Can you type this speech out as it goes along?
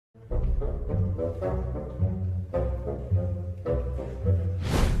Alright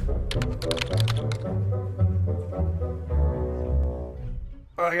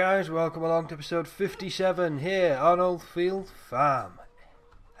guys, welcome along to episode 57 here on Oldfield Farm.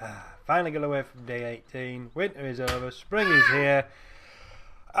 Finally got away from day 18, winter is over, spring is here,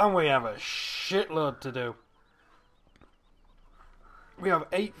 and we have a shitload to do. We have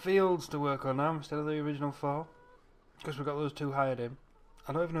 8 fields to work on now instead of the original 4, because we've got those 2 hired in.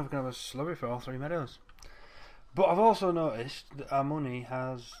 I don't even know if we can have a slurry for all 3 meadows. But I've also noticed that our money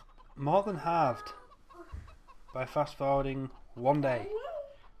has more than halved by fast forwarding 1 day.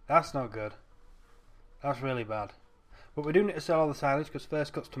 That's not good. That's really bad. But we do need to sell all the silage because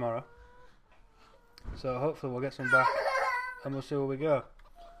first cut's tomorrow. So hopefully we'll get some back and we'll see where we go.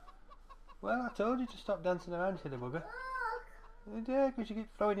 Well, I told you to stop dancing around, silly bugger. Yeah, because you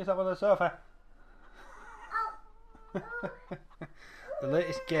keep throwing yourself on the sofa. The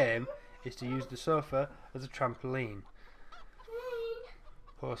latest game is to use the sofa as a trampoline.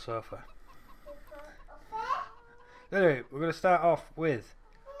 Poor sofa. Anyway, we're going to start off with...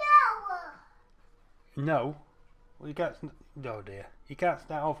 No? Well, you can't... Oh dear. You can't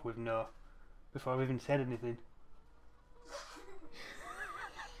start off with no before I've even said anything.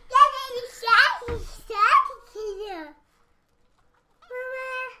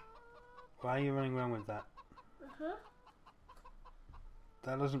 Why are you running around with that?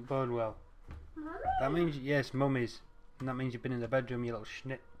 That doesn't bode well. Mummy? That means, yes, mummies. And that means you've been in the bedroom, you little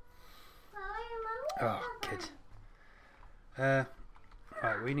schnit. Oh, kid. Right,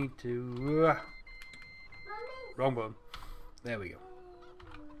 we need to... wrong button. There we go.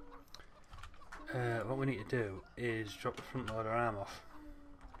 What we need to do is drop the front loader arm off.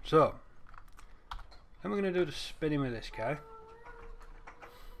 So, then we're going to do the spinning with this guy.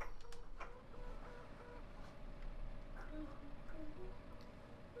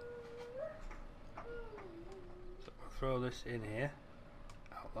 So we'll throw this in here,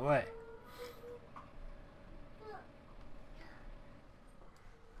 out the way.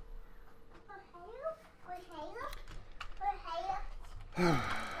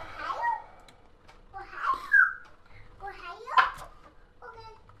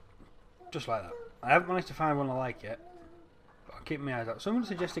 Just like that. I haven't managed to find one I like yet, but I'll keep my eyes out. Someone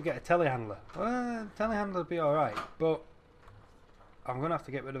suggested get a telehandler. Well, telehandler would be alright, but I'm going to have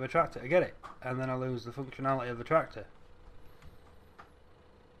to get rid of a tractor to get it, and then I lose the functionality of the tractor.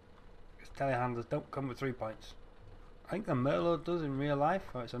 Because telehandlers don't come with 3 points. I think the Merlot does in real life,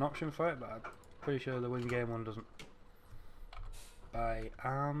 or it's an option for it, but I'm pretty sure the win game one doesn't. By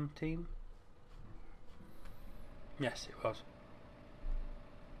Arm Team? Yes, it was.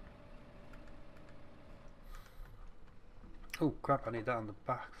 Oh crap, I need that on the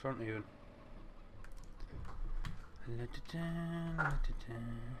back front even.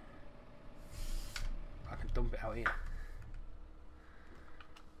 I can dump it out here.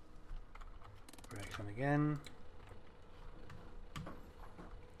 Brakes on again.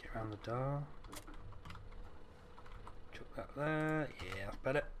 Get around the door. Chuck that there. Yeah, that's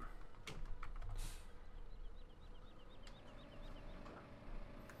better.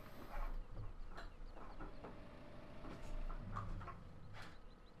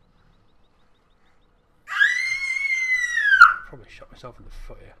 Probably shot myself in the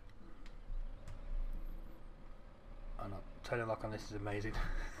foot here. I know, turning lock on this is amazing.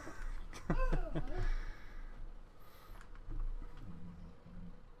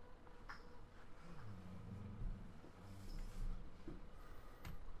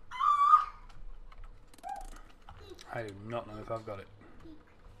 I do not know if I've got it.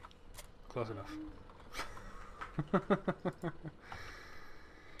 Close enough.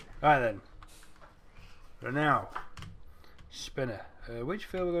 Right then. For now. Spinner. Which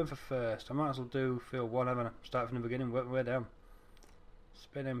field are we going for first? I might as well do field 1, haven't I? Start from the beginning, work my way down.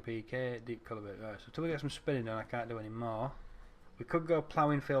 Spin MPK, deep colour bit. Right, so until we get some spinning done, I can't do any more. We could go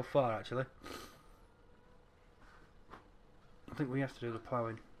ploughing field 4 actually. I think we have to do the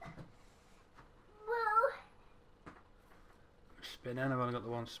ploughing. Spinner, I've only got the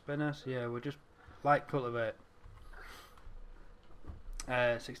one spinner, so yeah, we'll just light cultivate.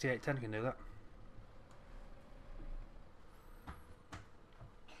 6810 can do that.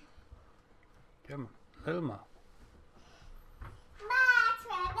 Come on, a little more.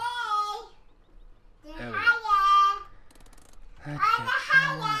 There we go.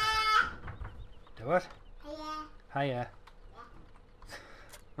 Do what? Hiya.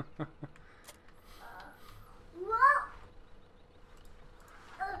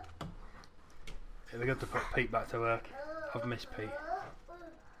 Yeah, we got to put Pete back to work. I've missed Pete.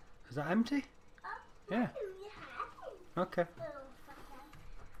 Is that empty? Yeah. Okay.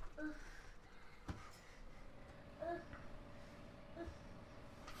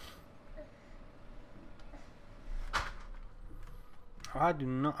 I do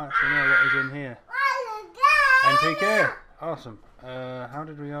not actually know what is in here. NPK! Awesome. How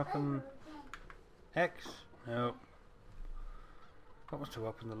did we open X? No. What was to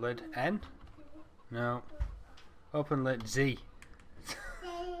open the lid? N? No. Open lid Z.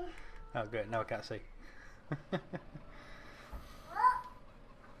 Oh great, now I can't see.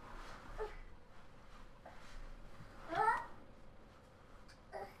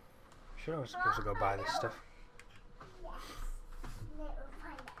 Sure I was supposed to go buy this stuff.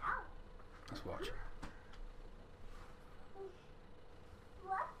 Let's watch.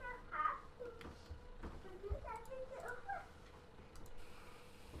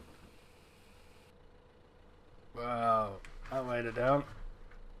 Wow, that weighed it down.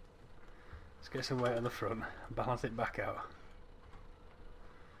 Let's get some weight on the front and balance it back out.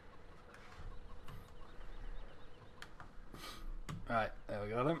 Right, there we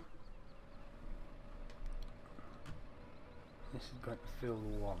go then. This is going to fill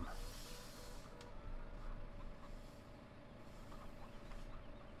 1.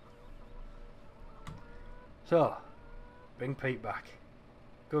 So, bring Pete back.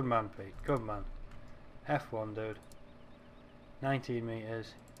 Good man, Pete, good man. F1, dude. 19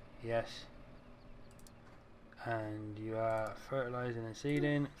 meters, yes. And you are fertilizing and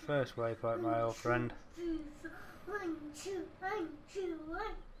seeding. First waypoint, my old friend.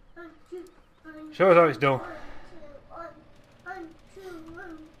 Show us how it's done.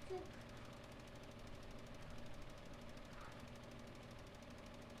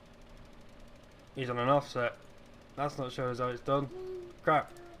 He's on an offset. That's not showing us how it's done.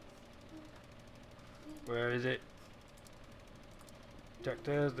 Crap. Where is it?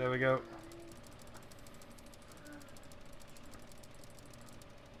 Injectors, there we go.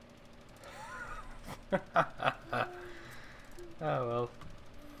 Oh well.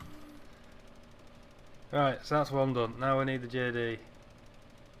 Right, so that's one done. Now we need the JD.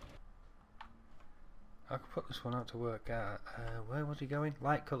 I could put this one out to work out. Where was he going?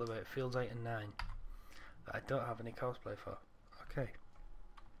 Light cultivate, fields 8 and 9. That I don't have any cosplay for. Okay.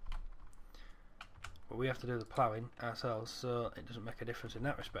 But we have to do the ploughing ourselves, so it doesn't make a difference in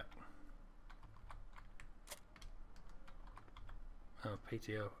that respect. Oh,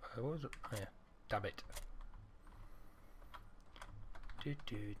 PTO. What was it? Oh yeah, dab it. Do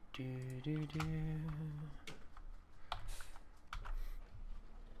do do do do.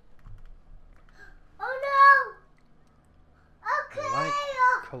 Oh no! Okay. Light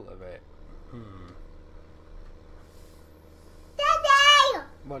cultivate. Daddy!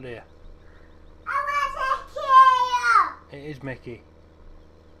 What dear? I want to kill. It is Mickey.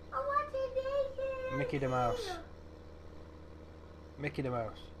 I want to kill. Mickey the Mouse. Mickey the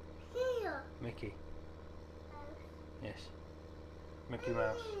Mouse. Kill. Mickey. Yes. Mickey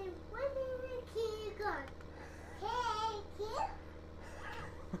Mouse. Where did Mickey go? Hello.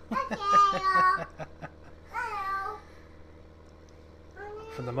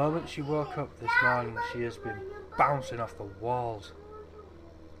 From the moment she woke up this morning, she has been bouncing off the walls.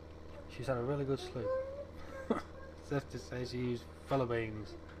 She's had a really good sleep. Safe to say she's full of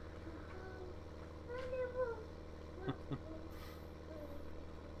beans.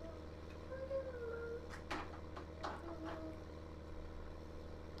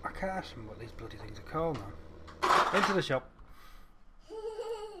 I can't ask them what these bloody things are called now. Into the shop. Is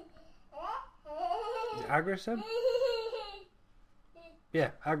it Agrisem?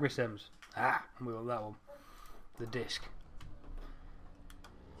 Yeah, Agrisems. Ah, we want that one. The disc.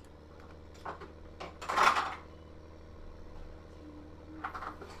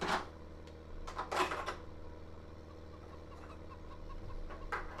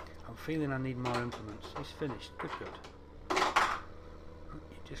 I'm feeling I need more implements. He's finished. Good, good.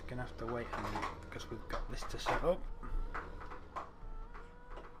 You're just going to have to wait a minute because we've got this to set up.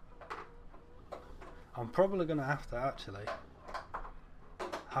 I'm probably going to have to actually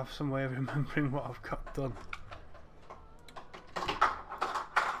have some way of remembering what I've got done.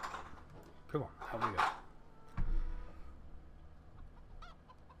 Come on, out we go.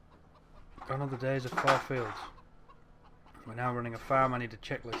 Gone are the days of 4 fields. We're now running a farm. I need a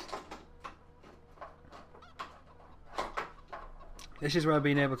checklist. This is where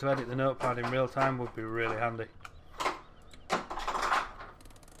being able to edit the notepad in real time would be really handy. I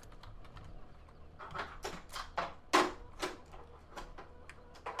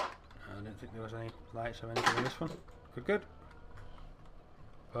didn't think there was any lights or anything in this one. Good, good.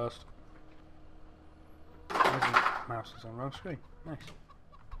 Post. Where's the mouse? Is on the wrong screen. Nice.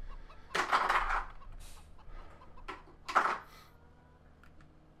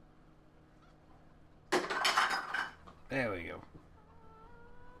 There we go.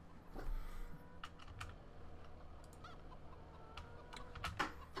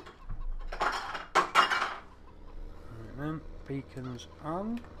 Beacons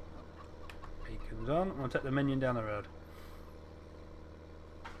on. Beacons on. I'm going to take the minion down the road.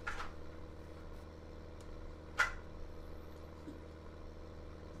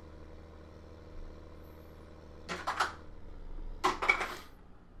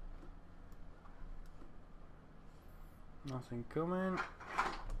 Nothing coming.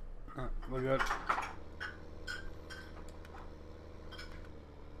 No, we're good.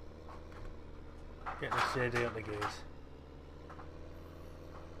 Get the CD out the gears.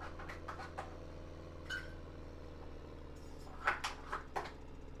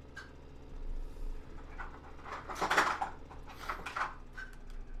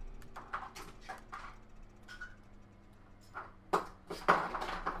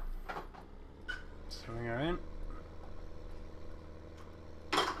 Swing her in.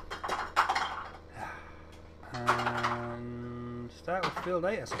 And start with field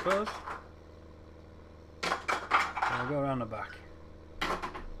 8, I suppose. I'll go around the back.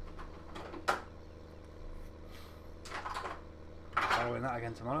 Following that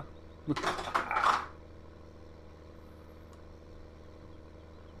again tomorrow.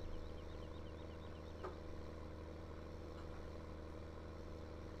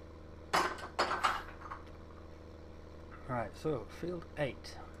 Right, so field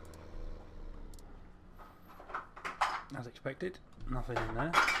 8. As expected, nothing in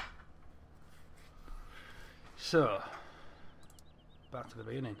there. So, back to the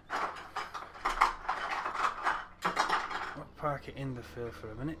beginning. I'll park it in the field for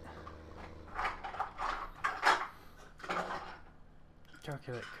a minute.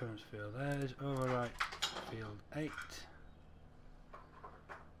 Calculate current field. There's overwrite field 8.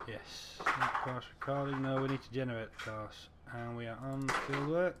 Yes. Not course recording. No, we need to generate the course. And we are on field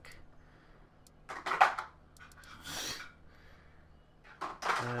work.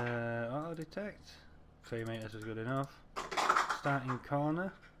 Auto detect. 3 meters is good enough. Starting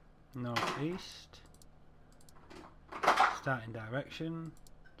corner, northeast. Starting direction,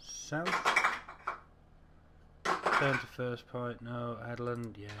 south. Turn to first point, no.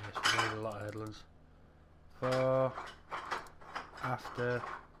 Headland, yes, we need a lot of headlands. 4. After.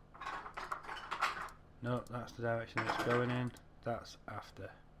 No, that's the direction it's going in. That's after.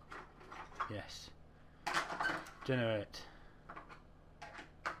 Yes. Generate.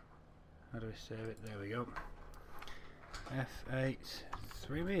 How do we save it? There we go. F8,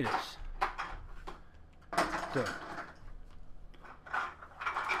 3 meters. Done.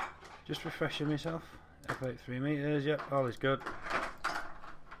 Just refreshing myself. F8, 3 meters. Yep, all is good.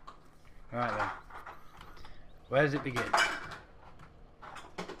 Right then. Where does it begin?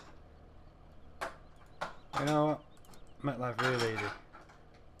 You know what? Make life real easy.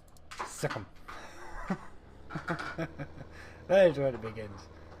 Sick 'em. There's where it begins.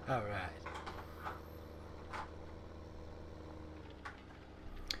 Alright.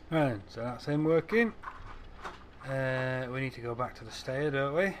 Right, so that's him working. We need to go back to the stayer,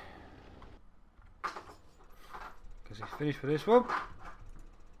 don't we? Because he's finished with this one.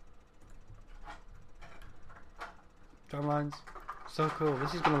 Tram lines. So cool.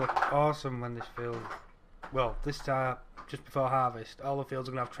 This is going to look awesome when this field... Well, this time, just before harvest, all the fields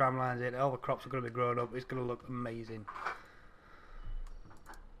are going to have tram lines in. All the crops are going to be grown up. It's going to look amazing.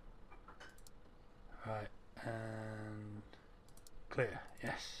 Right, and clear,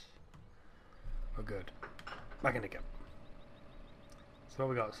 yes. We're good. Back in the camp. So what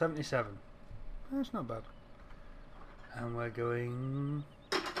we got? 77. That's not bad. And we're going...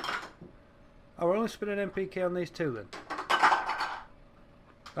 Oh, we're only spinning MPK on these two then.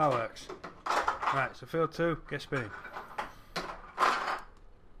 That works. Right, so field 2, get spinning.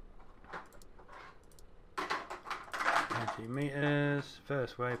 Meters,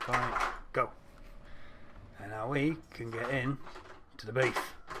 first waypoint, go. And now we can get in to the beef.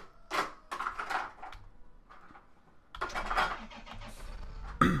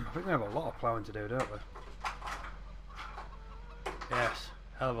 I think we have a lot of ploughing to do, don't we? Yes,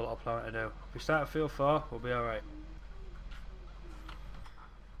 hell of a lot of ploughing to do. If we start at field 4, we'll be alright.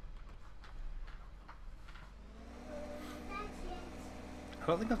 I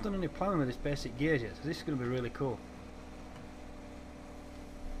don't think I've done any ploughing with this basic gears yet, so this is going to be really cool.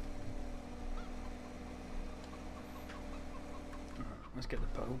 Let's get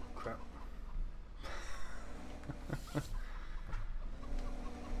the oh crap.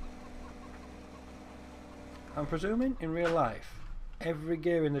 I'm presuming in real life every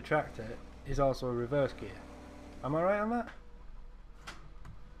gear in the tractor is also a reverse gear. Am I right on that?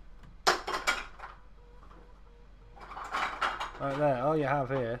 Right there, all you have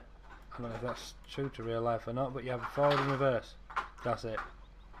here, I don't know if that's true to real life or not, but you have a forward and reverse. That's it.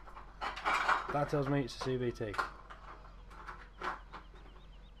 That tells me it's a CVT.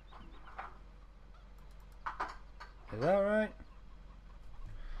 Is that right?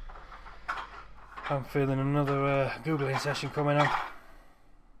 I'm feeling another Googling session coming on.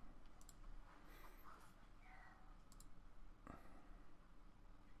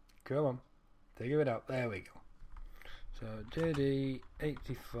 Come on, figure it out. There we go. So JD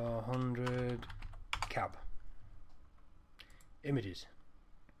 8400 cab images.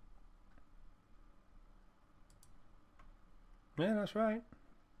 Yeah, that's right.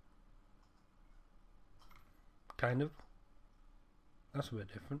 Kind of. That's a bit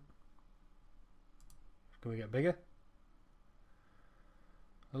different. Can we get bigger?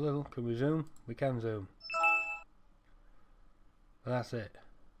 A little. Can we zoom? We can zoom. That's it.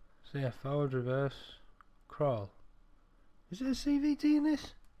 So yeah, forward, reverse, crawl. Is it a CVT in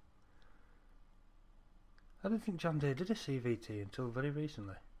this? I don't think John Deere did a CVT until very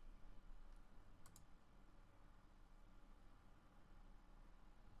recently.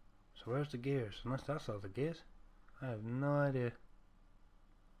 So where's the gears? Unless that's all the gears. I have no idea.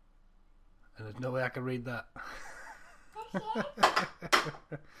 And there's no way I can read that.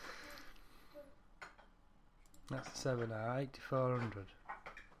 That's the 7R, 8400.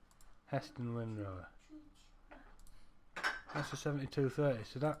 Heston Windrower. That's the 7230,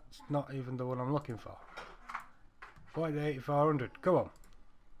 so that's not even the one I'm looking for. Why the 8400? Come on.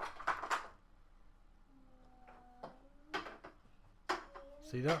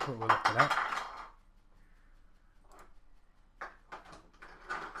 See, that's what we're looking at.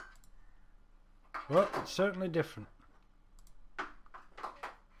 Well, it's certainly different.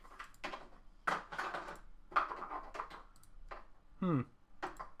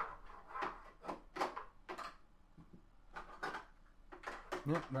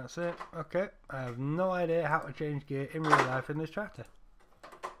 Yep, that's it. Okay, I have no idea how to change gear in real life in this tractor.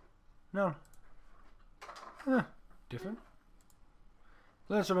 None. Huh, different.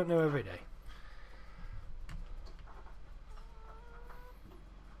 Learn something new every day.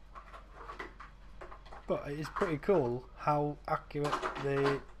 But it is pretty cool how accurate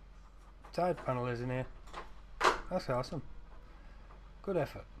the side panel is in here. That's awesome. Good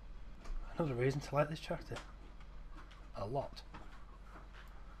effort. Another reason to like this tractor. A lot.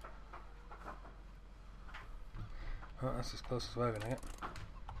 Oh, that's as close as we're going to get.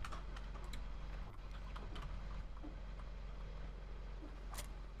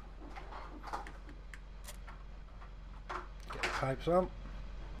 Get the pipes on.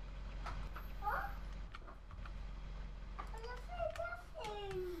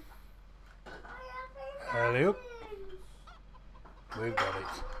 Hurry up. We've got it.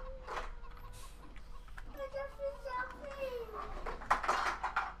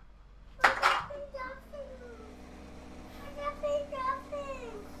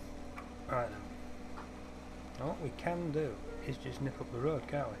 Right then. Now what we can do is just nip up the road,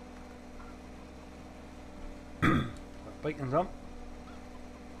 can't we? Beacon's on.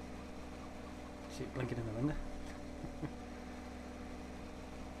 See it blinking in the window.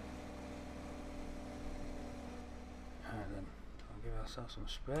 Right then, I'll give ourselves some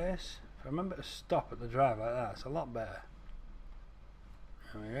space. If I remember to stop at the drive like that, it's a lot better.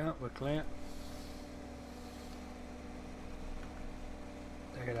 There we go, we're clear.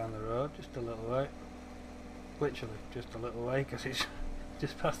 Take it down the road just a little way. Literally just a little way because it's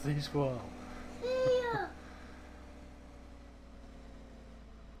just past this wall.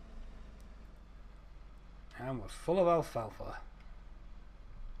 And we're full of alfalfa.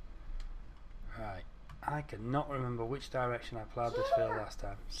 Right, I cannot remember which direction I ploughed this field last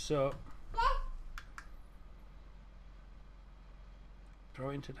time. So, throw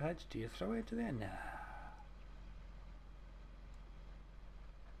it into the hedge. Do you throw it into there? Nah.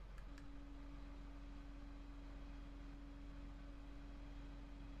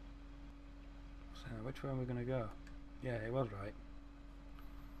 So, which way are we going to go? Yeah, it was right.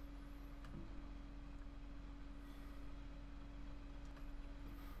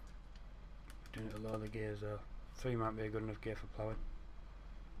 Doing it to lower the gears though. 3 might be a good enough gear for ploughing.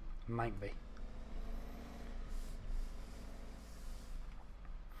 Might be.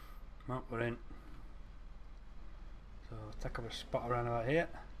 Well, we're in. So let's take up a spot around about here.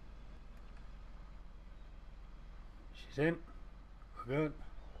 She's in. We're good.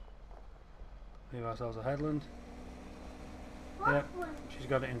 Leave ourselves a headland. Yep, she's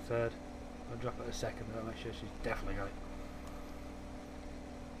got it in third. I'll drop it a second, but I'll make sure she's definitely got it.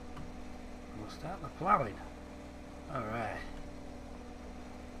 We'll start the ploughing. Alright.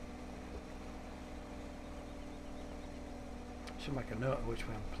 Should make a note of which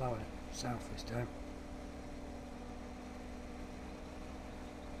way I'm ploughing. South this time.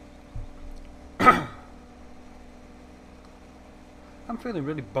 I'm feeling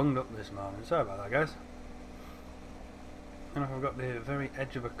really bunged up this morning. Sorry about that, guys. And I've got the very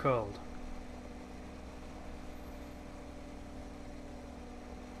edge of a cold.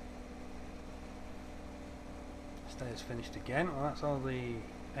 Stayer's finished again. Well, that's all the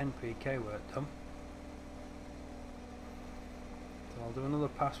NPK work done. So I'll do another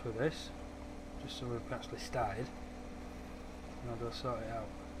pass with this, just so we've actually started, and I'll go sort it out.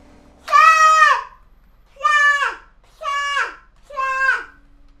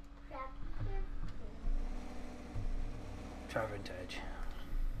 Try vintage.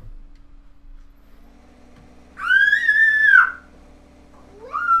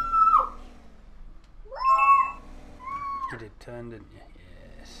 You did turn, didn't you?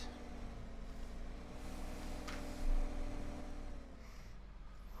 Yes.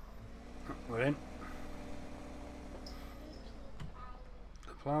 We're in.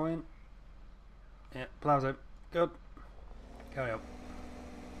 The plough in. Yeah, plough's in. Good. Carry on.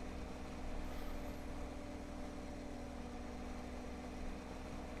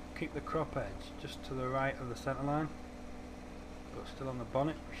 Keep the crop edge just to the right of the centre line, but still on the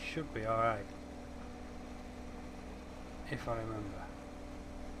bonnet. We should be alright, if I remember.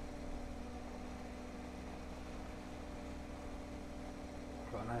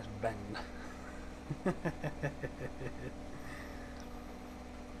 Got a nice bend.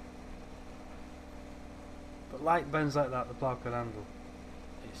 But light bends like that the plough can handle.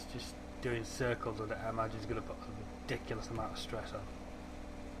 It's just doing circles with it, I imagine it's going to put a ridiculous amount of stress on.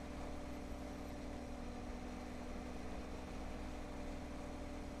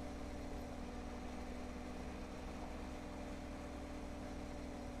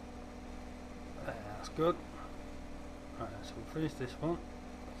 That's good. Right, so we'll finish this one.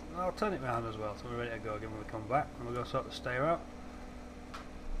 I'll turn it round as well, so we're ready to go again when we come back, and we'll go sort the stayer out.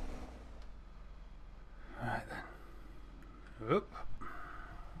 Right then. Whoop.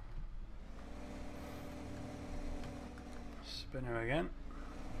 Spinner again.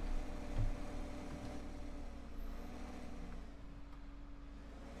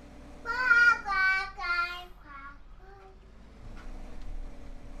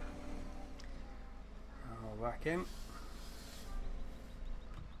 Back in.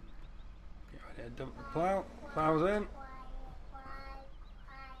 Get ready to dump the plough. Plough's in.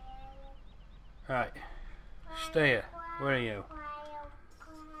 Right. Stayer. Where are you?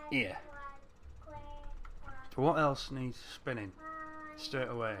 Here. So what else needs spinning? Straight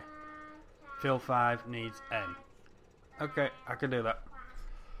away. Field 5 needs N. Okay, I can do that.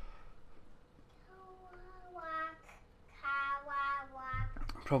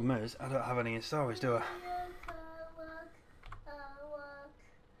 Problem is, I don't have any in storage, do I?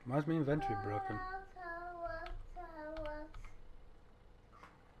 Why's my inventory broken?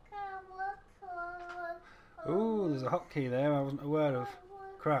 Ooh, there's a hotkey there I wasn't aware of.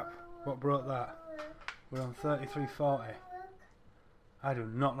 Crap, what broke that? We're on 3340. I do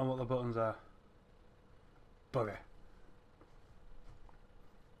not know what the buttons are. Bugger.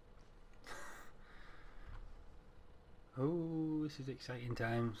 Oh, this is exciting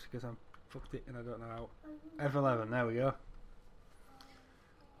times because I've fucked it and I don't know how. F11, there we go.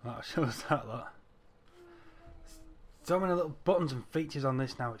 That shows that lot. So many little buttons and features on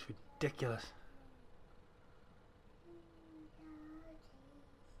this now, it's ridiculous.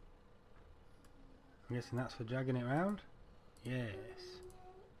 I'm guessing that's for dragging it around? Yes.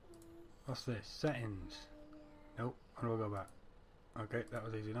 What's this? Settings. Nope, how do I go back? Okay, that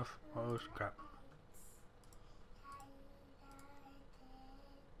was easy enough. Oh crap.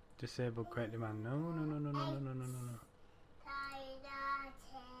 Disable crate demand. No, no, no, no, no, no, no, no, no.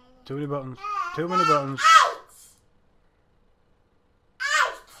 Too many buttons. Too many buttons.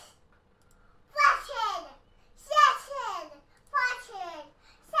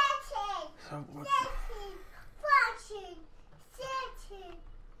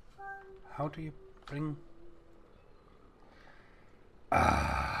 How do you bring...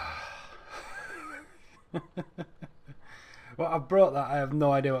 Well, I've brought that. I have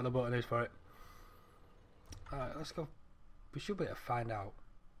no idea what the button is for it. Alright, let's go. We should be able to find out.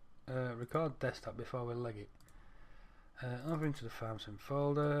 Record desktop before we leg it. Over into the farm sim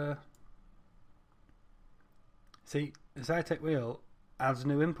folder. See, the Zytec wheel adds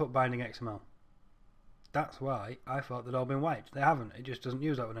new input binding XML. That's why I thought they'd all been wiped. They haven't. It just doesn't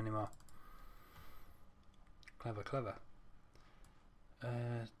use that one anymore. Clever, clever.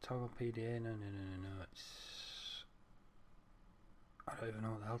 Toggle PDA. No, no, no, no, no. It's... I don't even know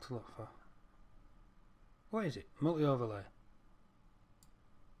what the hell to look for. What is it? Multi-overlay.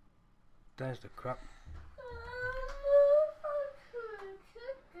 There's the crap.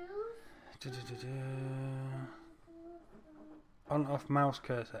 On off mouse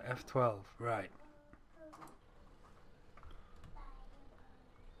cursor F12. Right.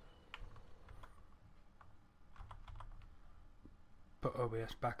 put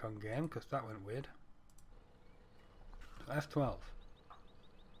OBS back on game because that went weird. F12.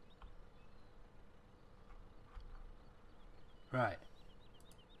 Right.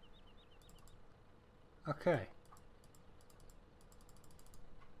 Okay.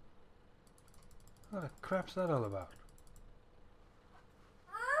 What the crap's that all about?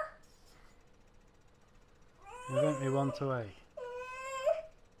 Inventory 1 to 8.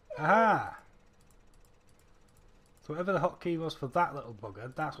 Aha! So whatever the hotkey was for that little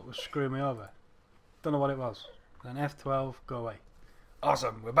bugger, that's what was screwing me over. Don't know what it was. Then F12, go away.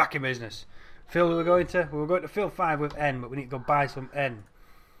 Awesome, we're back in business. Field we were going to field 5 with N, but we need to go buy some N.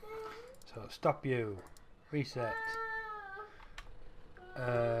 So stop you. Reset.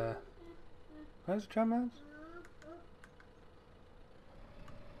 Where's the tramlines?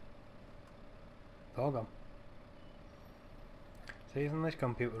 It's all gone. See, even this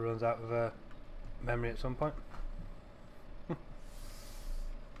computer runs out of memory at some point.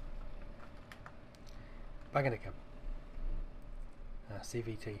 Back in the cab.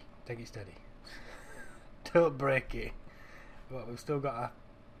 CVT, take it steady. Don't break it. But we've still got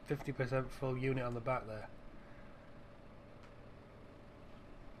a 50% full unit on the back there.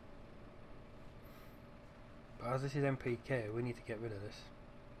 But as this is MPK, we need to get rid of this.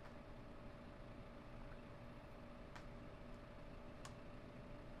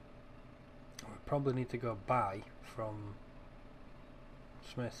 We probably need to go buy from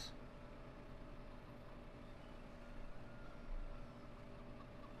Smith's.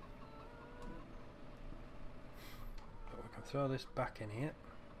 But we can throw this back in here.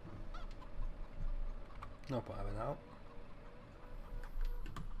 No point having that up.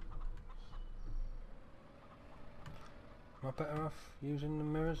 Am I better off using the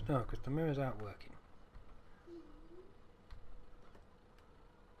mirrors? No, because the mirrors aren't working.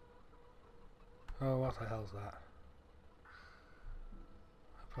 Oh, what the hell's that?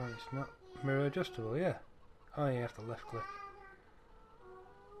 Apparently it's not mirror adjustable, yeah. Oh, you have to left click.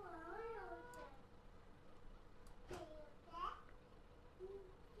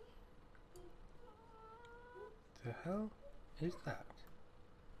 The hell is that?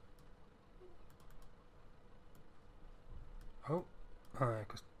 Oh, alright,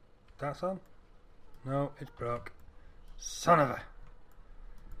 because that's on. No, it's broke. Son of a.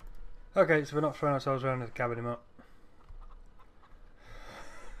 Okay, so we're not throwing ourselves around in the cab anymore.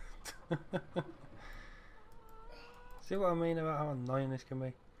 See what I mean about how annoying this can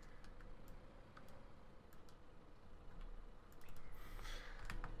be?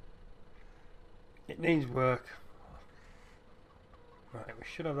 It needs work. Right, we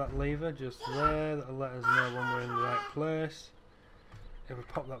should have that lever just there that'll let us know when we're in the right place. If we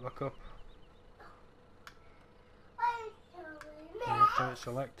pop that back up. So it's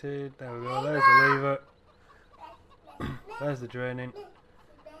selected. There we go, there's the lever. There's the draining.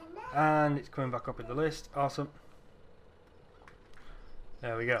 And it's coming back up in the list. Awesome.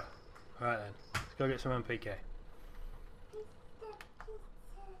 There we go. Right then, let's go get some MPK.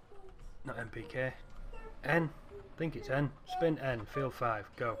 Not MPK. N. I think it's N. Spin N. Field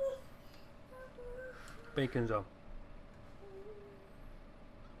 5. Go. Beacons on.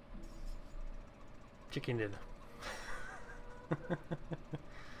 Chicken dinner.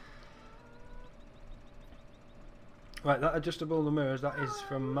 Right, that adjustable the mirrors, that is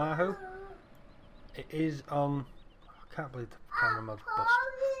from Mahu. It is on. I can't believe the camera mod's bust.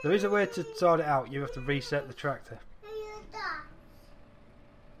 There is a way to sort it out. You have to reset the tractor.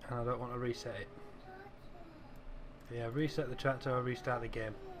 And I don't want to reset it. Yeah, reset the tractor or restart the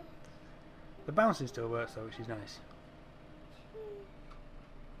game. The bouncing still works though, which is nice.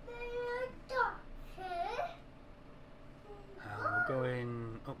 And we're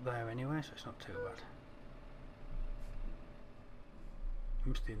going up there anyway, so it's not too bad.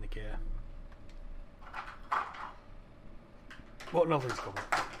 I'm just in the gear. But nothing's coming,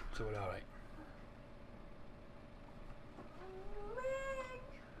 so we're alright.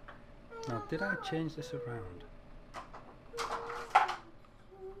 Now, did I change this around?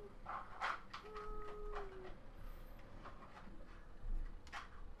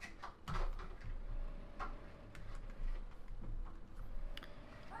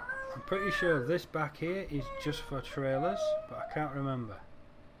 I'm pretty sure this back here is just for trailers, but I can't remember.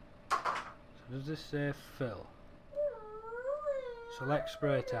 So does this say fill? Select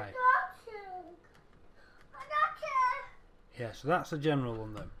spray type. Yeah, so that's the general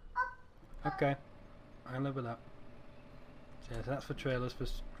one then. Okay, I can live with that. So yes, that's for trailers for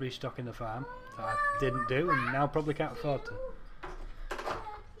restocking the farm that I didn't do and now probably can't afford to.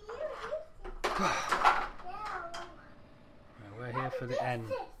 Right, we're here for the N.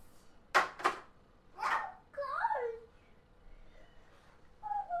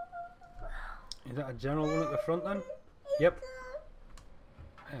 Is that a general one at the front then? Yep.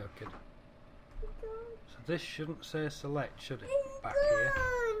 Oh, kid. So this shouldn't say select, should it? Back here.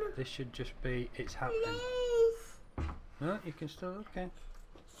 This should just be it's happening. No, you can still, okay.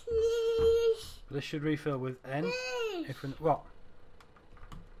 This should refill with N. If what?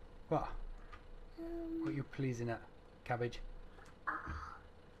 What? What are you pleasing at? Cabbage?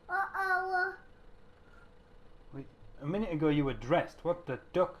 Wait, a minute ago you were dressed. What the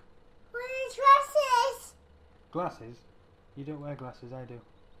duck? What are dresses? Glasses? You don't wear glasses, I do.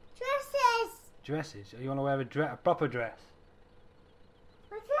 Dresses. Dresses? You want to wear a proper dress?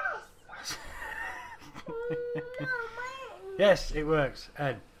 What dress? No, Yes, it works.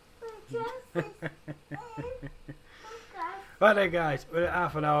 Ed. my dresses. Right then guys, we're at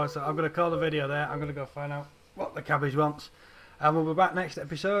half an hour, so I'm going to call the video there. I'm going to go find out what the cabbage wants. And we'll be back next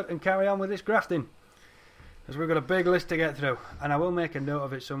episode and carry on with this grafting. Because we've got a big list to get through. And I will make a note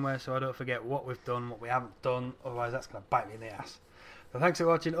of it somewhere so I don't forget what we've done, what we haven't done. Otherwise that's going to bite me in the ass. So thanks for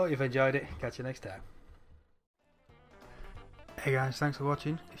watching. Hope you've enjoyed it. Catch you next time. Hey guys, thanks for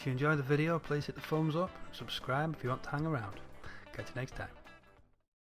watching. If you enjoyed the video, please hit the thumbs up. Subscribe if you want to hang around. Catch you next time.